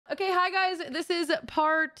Okay, hi guys. This is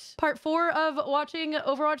part 4 of watching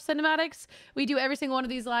Overwatch Cinematics. We do every single one of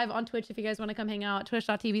these live on Twitch if you guys want to come hang out.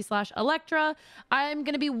 Twitch.tv/Electra. I'm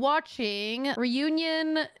going to be watching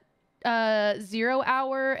Reunion, 0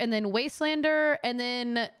 Hour, and then Wastelander. And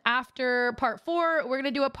then after part 4, we're going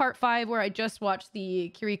to do a part 5 where I just watched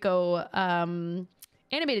the Kiriko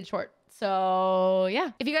animated short. So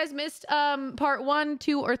yeah, if you guys missed part 1,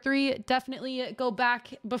 2, or 3, definitely go back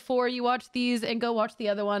before you watch these and go watch the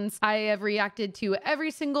other ones. I have reacted to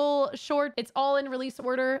every single short. It's all in release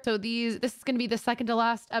order. So this is going to be the second to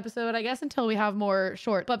last episode, I guess, until we have more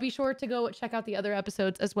short. But be sure to go check out the other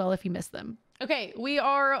episodes as well if you missed them. Okay, we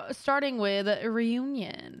are starting with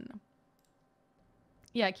Reunion.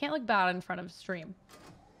 Yeah, I can't look bad in front of stream.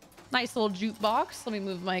 Nice little jukebox. Let me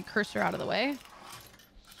move my cursor out of the way.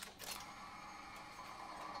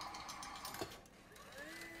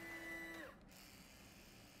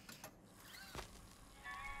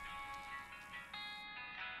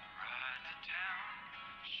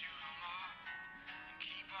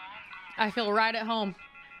 I feel right at home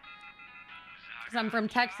because I'm from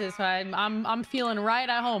Texas, so I'm feeling right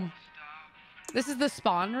at home. This is the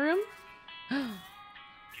spawn room. I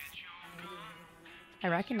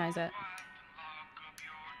recognize it.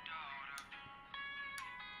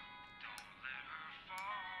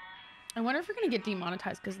 I wonder if we're gonna get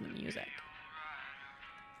demonetized because of the music.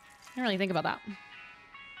 I didn't really think about that.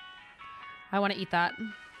 I want to eat that.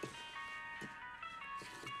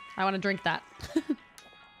 I want to drink that.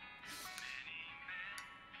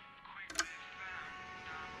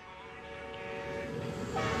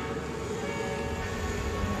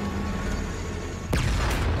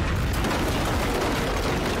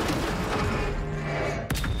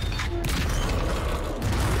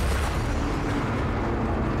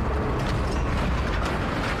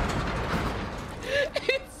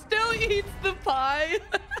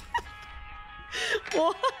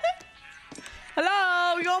 What?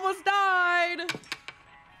 Hello, you almost died.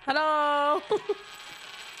 Hello.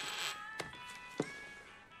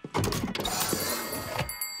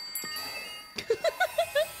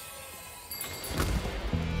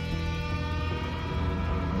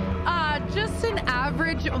 Just an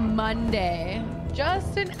average Monday.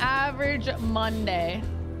 Just an average Monday.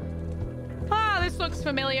 Ah, this looks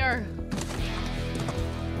familiar.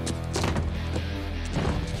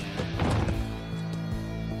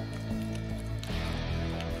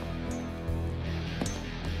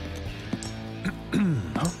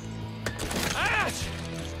 Ash!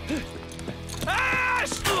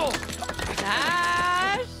 Ash!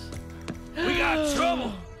 Ash! We got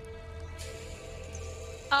trouble!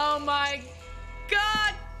 Oh my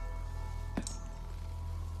god!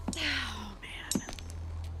 Oh man.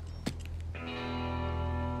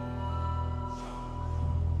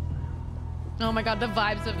 Oh my god, the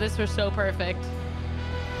vibes of this were so perfect.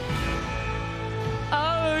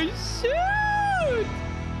 Oh shoot!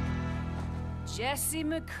 Jesse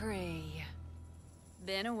McCree.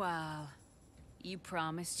 Been a while. You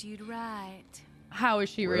promised you'd write. How is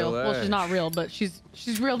she real? Well, she's not real, but she's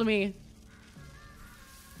real to me.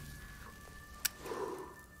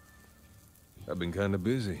 I've been kind of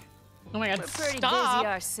busy. Oh my god, We're pretty stop. busy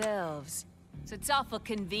ourselves, so it's awful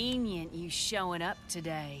convenient you showing up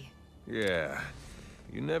today. Yeah,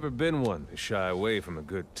 you never been one to shy away from a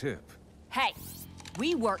good tip. Hey,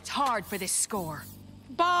 we worked hard for this score.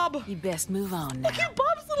 Bob! You best move on now. Look at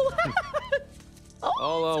Bob's little hat! Oh,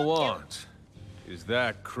 All I so want is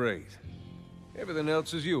that crate. Everything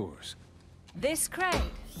else is yours. This crate?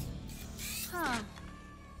 Huh.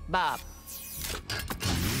 Bob.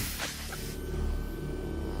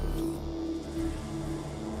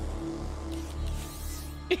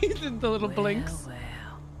 He did the little blinks.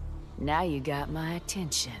 Well, now you got my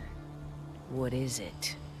attention. What is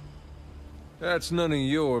it? That's none of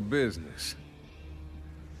your business.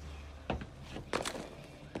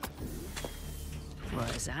 Well,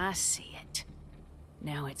 as I see it,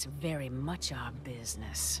 now it's very much our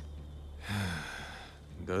business.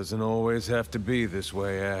 Doesn't always have to be this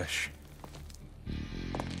way, Ash.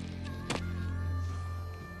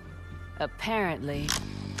 Apparently,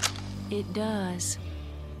 it does.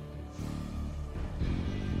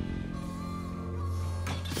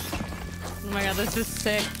 Oh my god, this is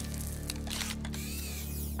sick.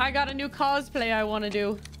 I got a new cosplay I want to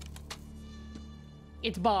do.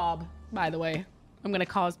 It's Bob, by the way. I'm gonna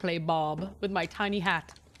cosplay Bob with my tiny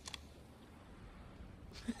hat.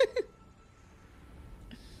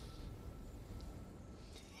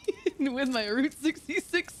 With my Route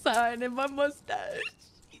 66 sign and my mustache.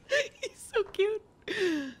 He's so cute.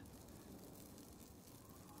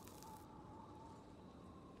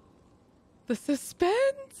 The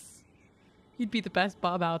suspense. You'd be the best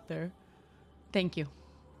Bob out there. Thank you.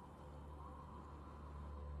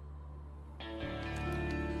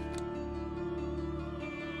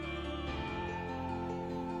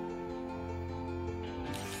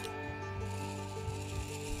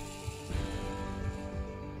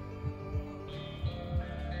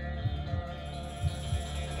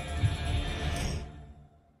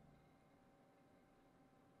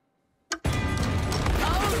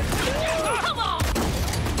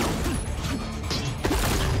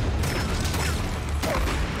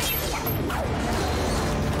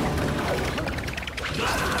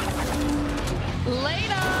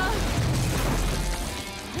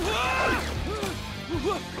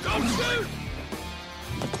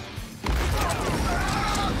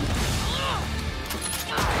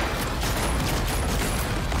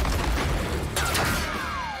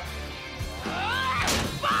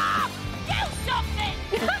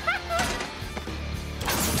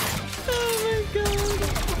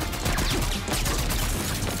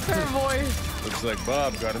 Looks like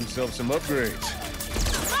Bob got himself some upgrades.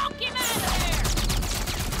 Knock him out of there!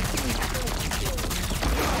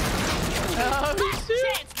 Oh, shit.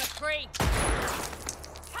 Chance, McCree!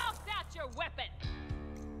 Toss out your weapon!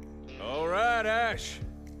 All right, Ash.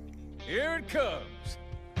 Here it comes.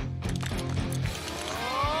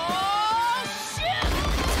 Oh, shit!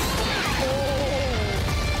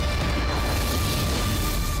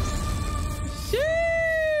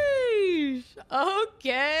 Sheesh.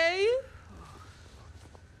 Okay.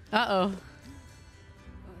 Uh-oh.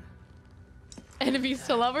 Enemies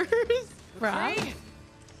to lovers? Right.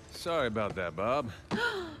 Sorry about that, Bob.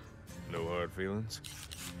 No hard feelings.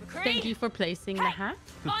 McCree! Thank you for placing the hat.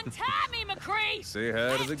 Untie me, McCree! Say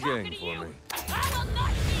hi to the gang talking to for you. me. I will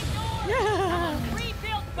not be ignored! I'm gonna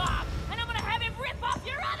rebuild Bob, and I'm gonna have him rip off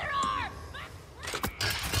your other arm!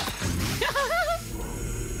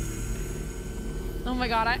 Oh my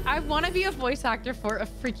god, I want to be a voice actor for a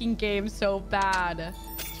freaking game so bad.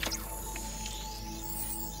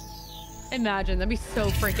 Imagine, that'd be so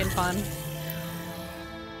freaking fun.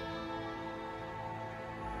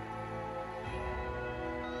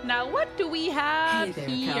 Now, what do we have Hey there,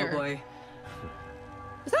 here? cowboy.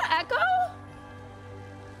 Is that Echo?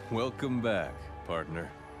 Welcome back, partner.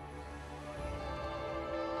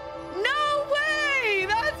 No way!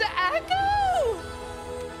 That's Echo!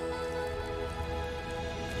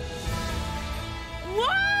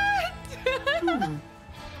 What?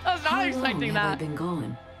 I was not expecting How long have I that. been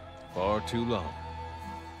gone? Far too long.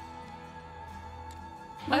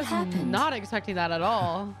 I What was happened? not expecting that at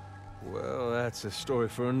all. Well, that's a story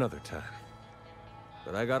for another time.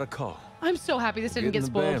 But I got a call. I'm so happy this didn't get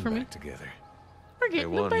Getting the spoiled band for me. back together. We're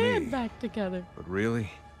getting the want band me. back together. But really,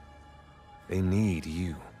 they need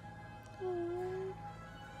you.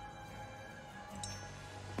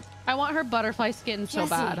 I want her butterfly skin so Jesse,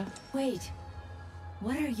 bad. wait.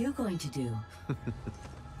 What are you going to do?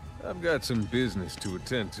 I've got some business to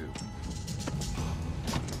attend to.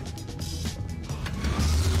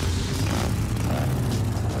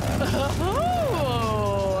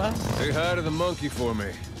 Oh, Say hi to the monkey for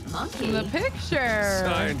me. Monkey? the picture.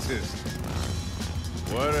 Scientist.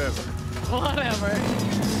 Whatever.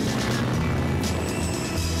 Whatever.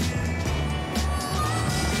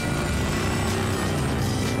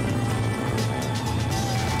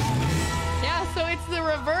 Yeah, so it's the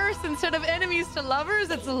reverse. Instead of enemies to lovers,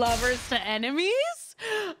 it's lovers to enemies.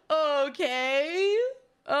 Okay.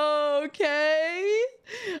 Okay.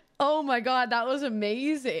 Oh my god, that was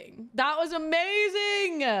amazing. That was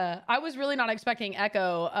amazing. I was really not expecting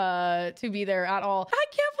Echo to be there at all. I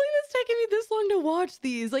can't believe it's taking me this long to watch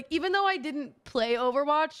these. Like, even though I didn't play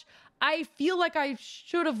Overwatch, I feel like I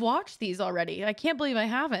should have watched these already. I can't believe I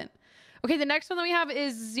haven't. Okay, the next one that we have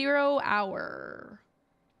is 0 Hour.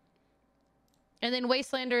 And then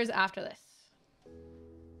Wastelanders after this.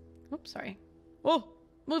 Oops, sorry. Oh,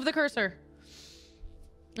 move the cursor.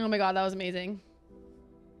 Oh my god, that was amazing.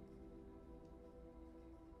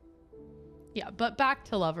 Yeah, but back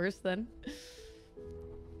to lovers then.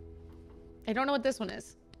 I don't know what this one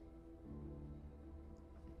is.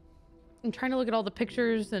 I'm trying to look at all the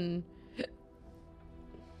pictures and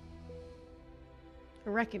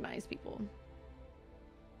recognize people.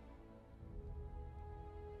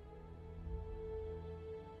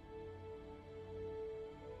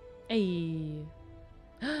 Hey.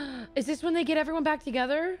 Is this when they get everyone back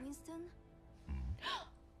together? Winston?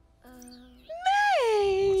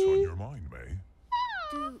 May! What's on your mind, May?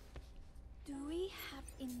 Do we have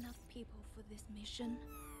enough people for this mission?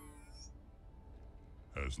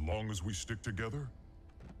 As long as we stick together,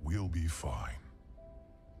 we'll be fine.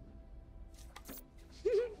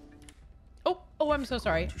 Oh, I'm so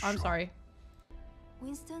sorry. To I'm shop. sorry.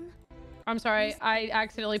 Winston? I'm sorry. I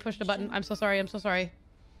accidentally pushed a button. I'm so sorry. I'm so sorry.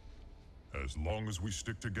 As long as we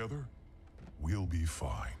stick together, we'll be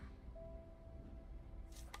fine.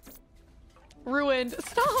 Ruined.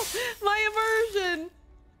 Stop my immersion.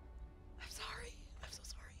 I'm sorry. I'm so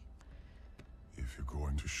sorry. If you're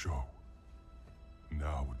going to show,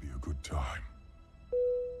 now would be a good time.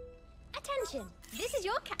 Attention! This is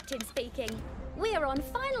your captain speaking. We are on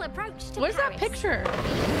final approach to Where's that Paris. picture?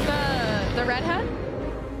 The redhead?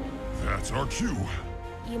 That's our cue.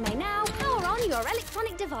 You may now power on your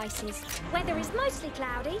electronic devices. Weather is mostly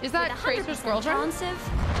cloudy. Is that with a Tracer's 100% girlfriend? chance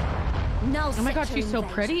of null Oh my god, sector she's so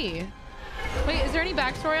invasion. pretty. Wait, is there any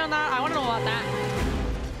backstory on that? I want to know about that.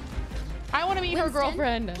 I want to meet her Winston,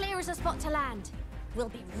 girlfriend. Clear as a spot to land. We'll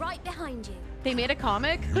be right behind you. They made a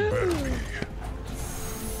comic? You better be.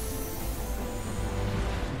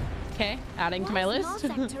 Okay, adding to my Why is list. the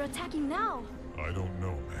null sector attacking now? I don't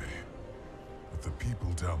know, May. But the people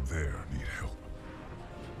down there need help.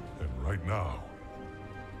 And right now,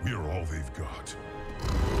 we are all they've got.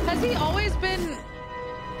 Has he always been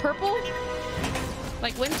purple?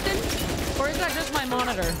 Like Winston? Or is that just my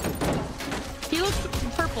monitor? He looks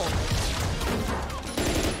purple.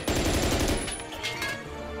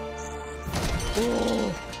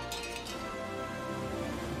 Ooh.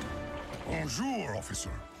 Bonjour, officer.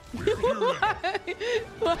 We're here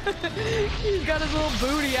now. He's got his little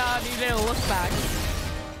booty out and he didn't look back.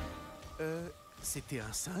 C'était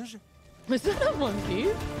un singe? Was that a monkey?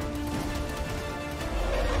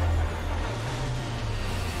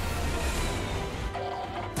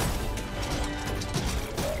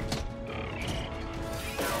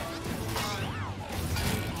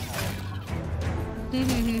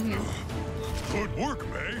 Good work,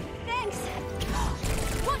 May. Thanks.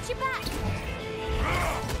 Watch your back.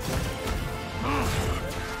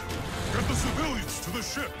 Get the civilians to the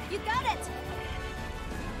ship. You got it.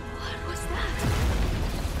 What was that?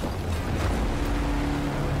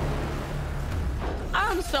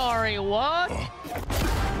 I'm sorry, what?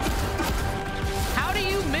 How do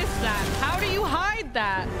you miss that? How do you hide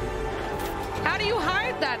that? How do you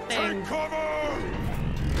hide that thing? Take cover!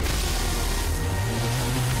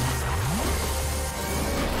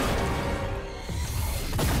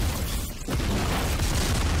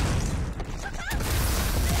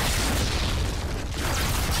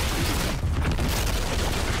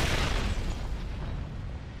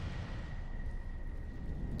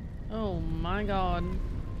 Oh my god.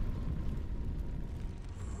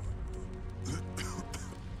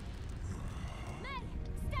 May,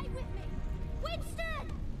 stay with me. Winston!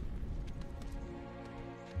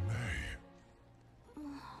 May.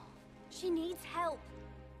 She needs help.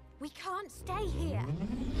 We can't stay here.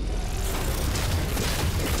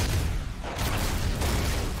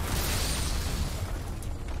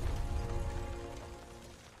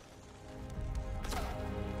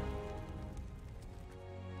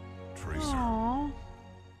 Tracer, Aww.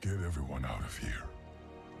 get everyone out of here.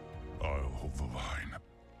 I'll hold the line.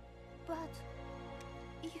 But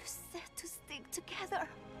you said to stick together.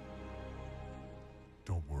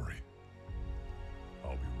 Don't worry.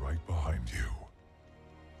 I'll be right behind you.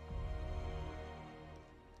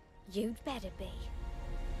 You'd better be.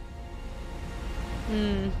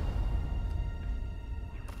 Hmm.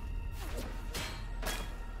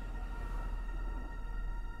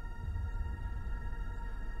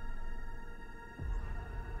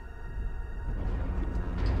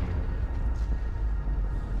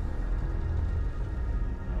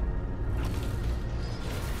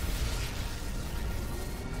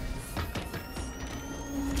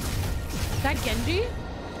 Is that Genji?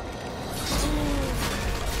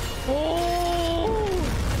 Oh!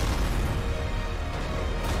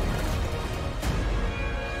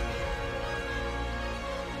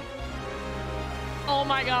 Oh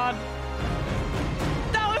my god.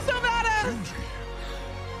 That was so badass! Genji!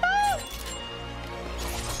 Ah!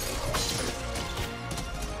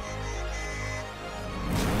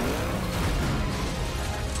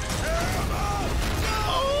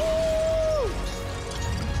 Oh!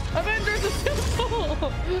 Avengers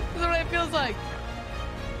Assemble! This is what it feels like.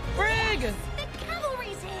 Brig! The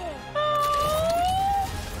cavalry's here! Oh!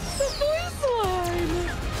 The voice line!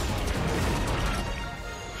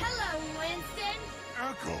 Hello, Winston!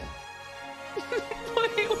 Echo!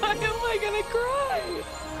 Wait, why am I gonna cry?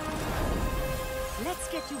 Let's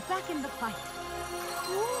get you back in the fight.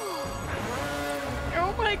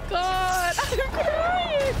 Oh my god! I'm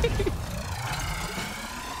crying!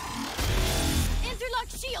 Interlock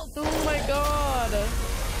shield! Oh my god!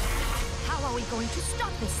 How are we going to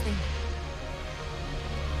stop this thing?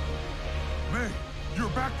 May, your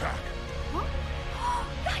backpack! Huh?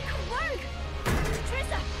 That could work!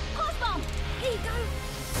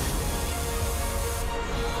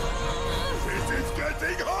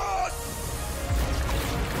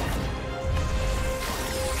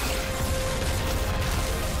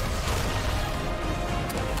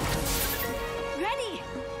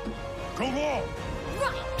 long!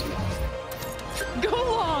 Go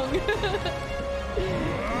long.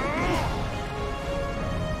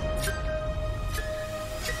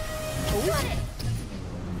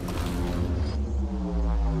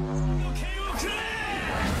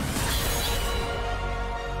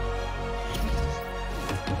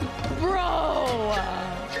 Bro.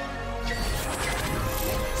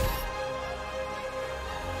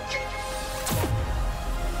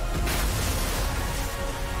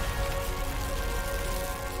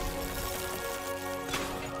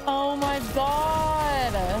 Oh my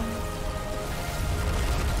god.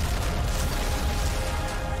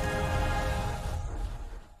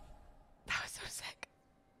 That was so sick.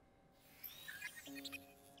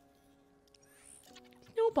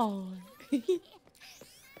 Snowball.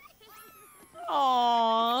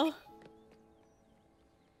 Aww.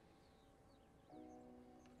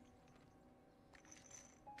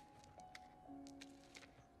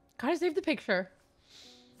 Gotta save the picture.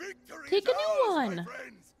 Victory Take a is new ours, one. my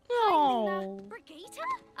friends. Oh. Brigitte?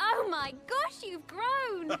 Oh my gosh, you've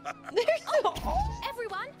grown!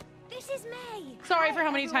 Everyone, this is May. Sorry for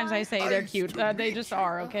how many times I say they're cute. They just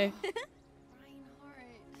are, okay?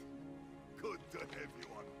 Good to have you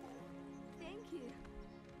on board. Thank you.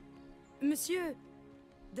 Monsieur,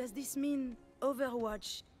 does this mean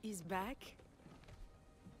Overwatch is back?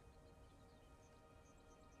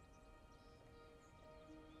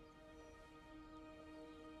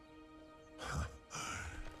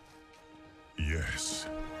 Yes.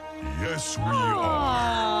 Yes, we are.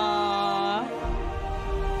 Aww.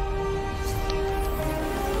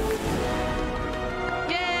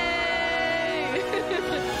 Yay!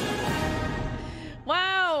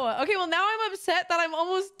 Wow. Okay, well now I'm upset that I'm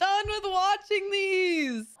almost done with watching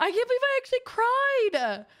these. I can't believe I actually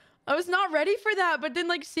cried. I was not ready for that, but then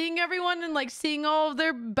like seeing everyone and like seeing all of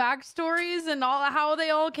their backstories and all how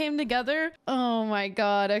they all came together. Oh my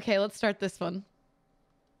god. Okay, let's start this one.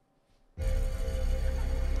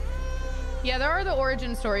 Yeah, there are the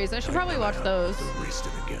origin stories. I should probably watch those. The rest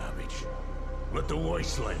of the garbage. Let the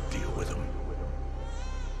wasteland deal with them.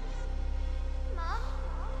 Mom?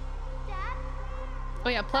 Dad? Oh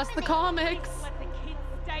yeah, plus the comics. Let the kids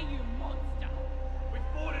stay, you monster. We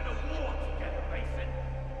fought in a war together, Mason.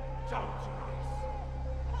 Don't do this.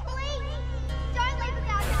 Please, don't leave us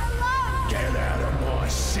out here alone! Get out of my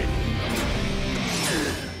city.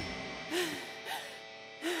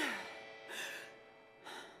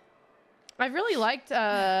 I've really liked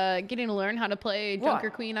getting to learn how to play Junker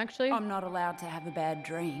Queen, actually. I'm not allowed to have a bad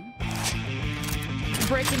dream.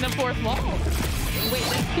 Breaking the fourth wall. Wait,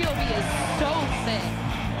 this POV is so sick.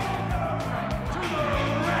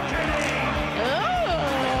 Oh,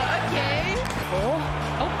 okay. Oh.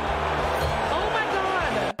 Oh my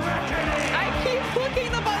god. I keep clicking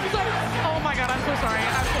the buttons. Oh my god, I'm so sorry.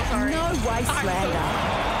 I'm so sorry. No wastelander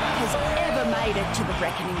has ever made it to the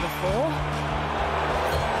reckoning before.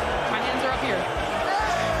 My hands are up here.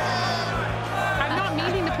 I'm not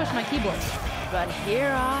meaning to push my keyboard. But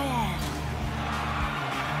here I am.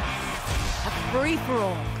 A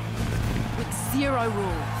free-for-all with zero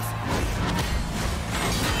rules.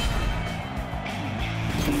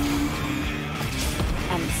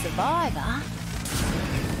 And the survivor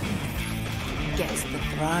gets the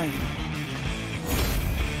throne.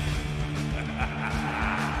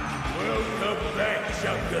 Welcome back,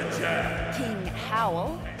 Junker. King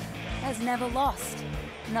Howell has never lost.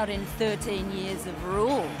 Not in 13 years of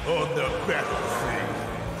rule. On the battlefield.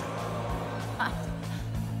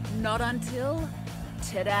 Not until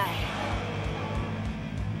today.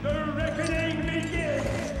 The reckoning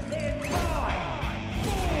begins in 5,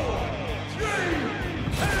 4, 3,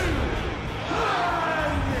 2,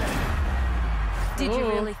 1. Did you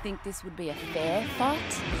really think this would be a fair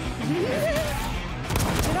fight?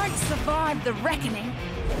 You don't survive the reckoning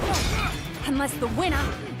unless the winner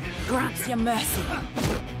grants you mercy.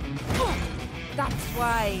 That's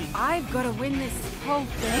why I've got to win this whole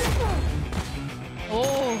thing.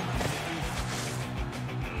 Oh.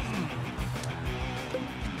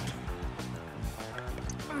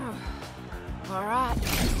 All right,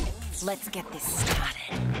 let's get this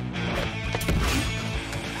started.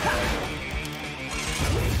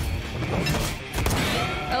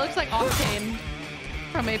 That looks like Octane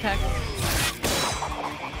from Apex.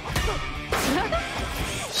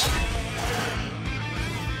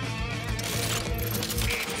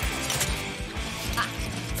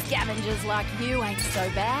 Scavengers like you ain't so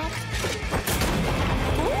bad.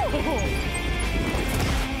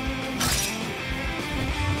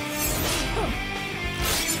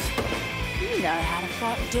 You know how to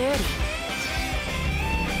fight dirty.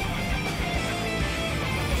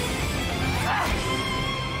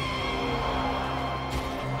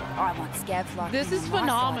 got scabs like This you is on my side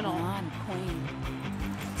phenomenal. when I'm queen.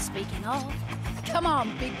 Speaking of, come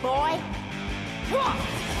on, big boy.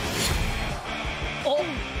 Oh,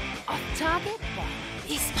 off target by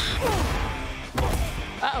this much.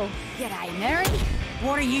 Uh-oh. G'day, Mary.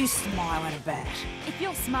 What are you smiling about? If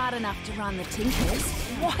you're smart enough to run the Tinkers,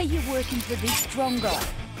 why are you working for this strong guy?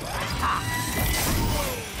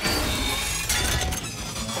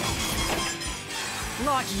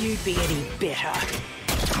 Like you'd be any better.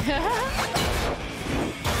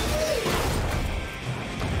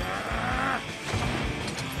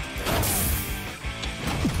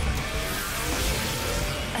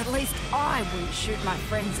 At least I wouldn't shoot my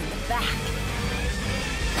friends in the back.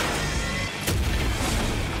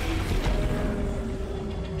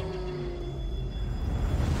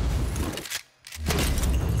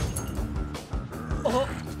 Oh.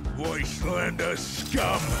 Wastelander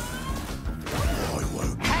scum! I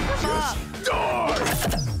won't just die!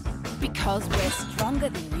 Because we're stronger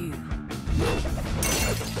than you.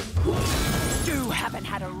 You haven't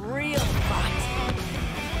had a real fight.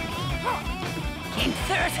 In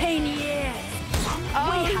 13 years,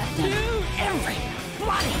 we have done every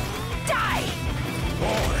bloody day! I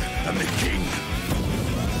am the king!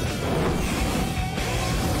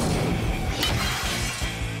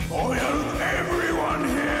 I own everyone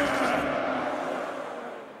here!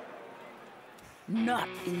 Not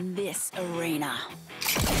in this arena.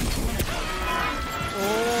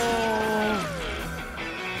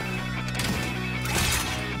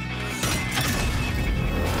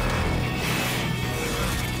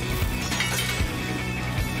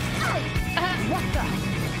 What the?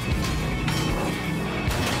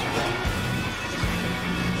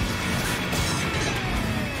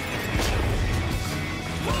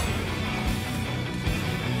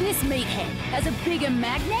 This meathead has a bigger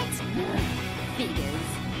magnet? Figures.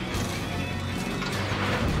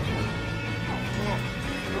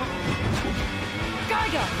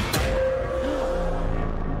 Geiger!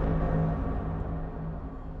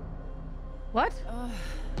 What?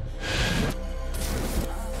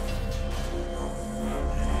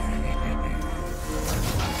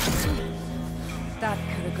 That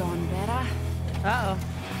could have gone better. Uh-oh.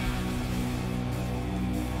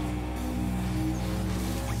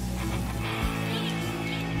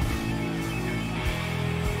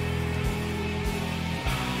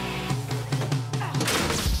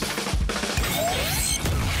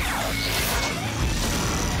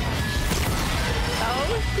 Oh,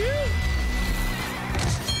 shoot.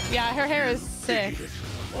 Yeah, her hair is sick.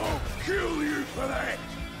 I'll kill you for that!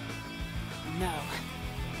 No.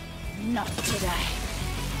 Not today.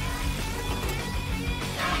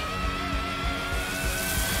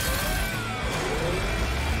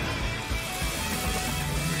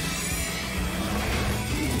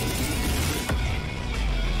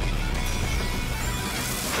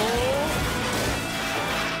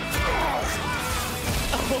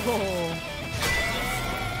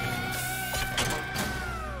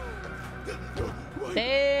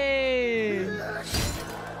 Hey.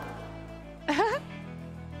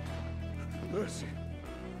 Mercy.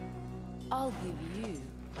 I'll give you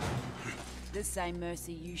the same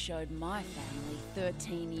mercy you showed my family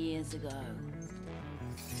 13 years ago.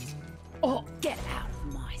 Oh, get out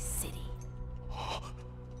of my city. Oh.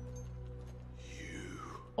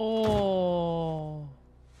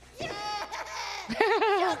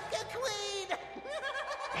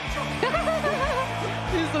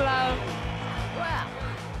 He's loud. Well,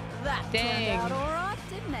 that Dang. turned out all right,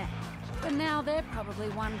 didn't it? But now they're probably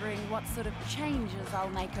wondering what sort of changes I'll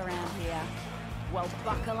make around here. Well,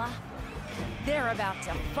 buckler, they're about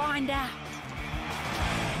to find out.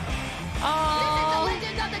 Oh. This is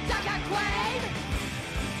the legend of the Dugout Queen!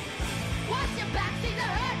 Watch your back, see the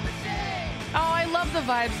hurt machine! Oh, I love the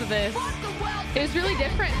vibes of this. It was really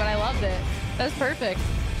different, but I loved it. That was perfect.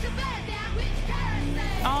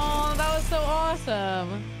 Oh, that was so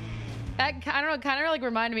awesome. That, I don't know, kind of like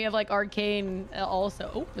reminded me of like Arcane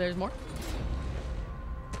also. Oh, there's more.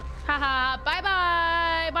 Haha,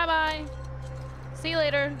 bye-bye. Bye-bye. See you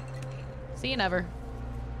later. See you never.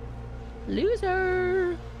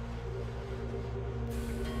 Loser.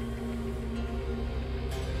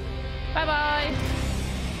 Bye-bye.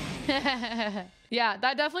 Yeah,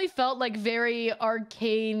 that definitely felt like very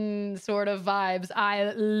arcane sort of vibes.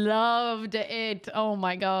 I loved it. Oh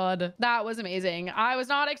my god. That was amazing. I was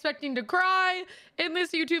not expecting to cry in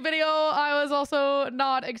this YouTube video. I was also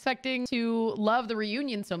not expecting to love the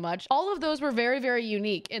reunion so much. All of those were very, very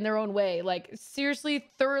unique in their own way. Like, seriously,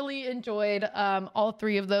 thoroughly enjoyed all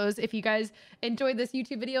three of those. If you guys enjoyed this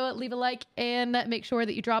YouTube video, leave a like and make sure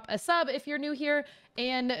that you drop a sub if you're new here.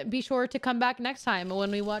 And be sure to come back next time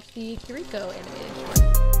when we watch the Kiriko animated.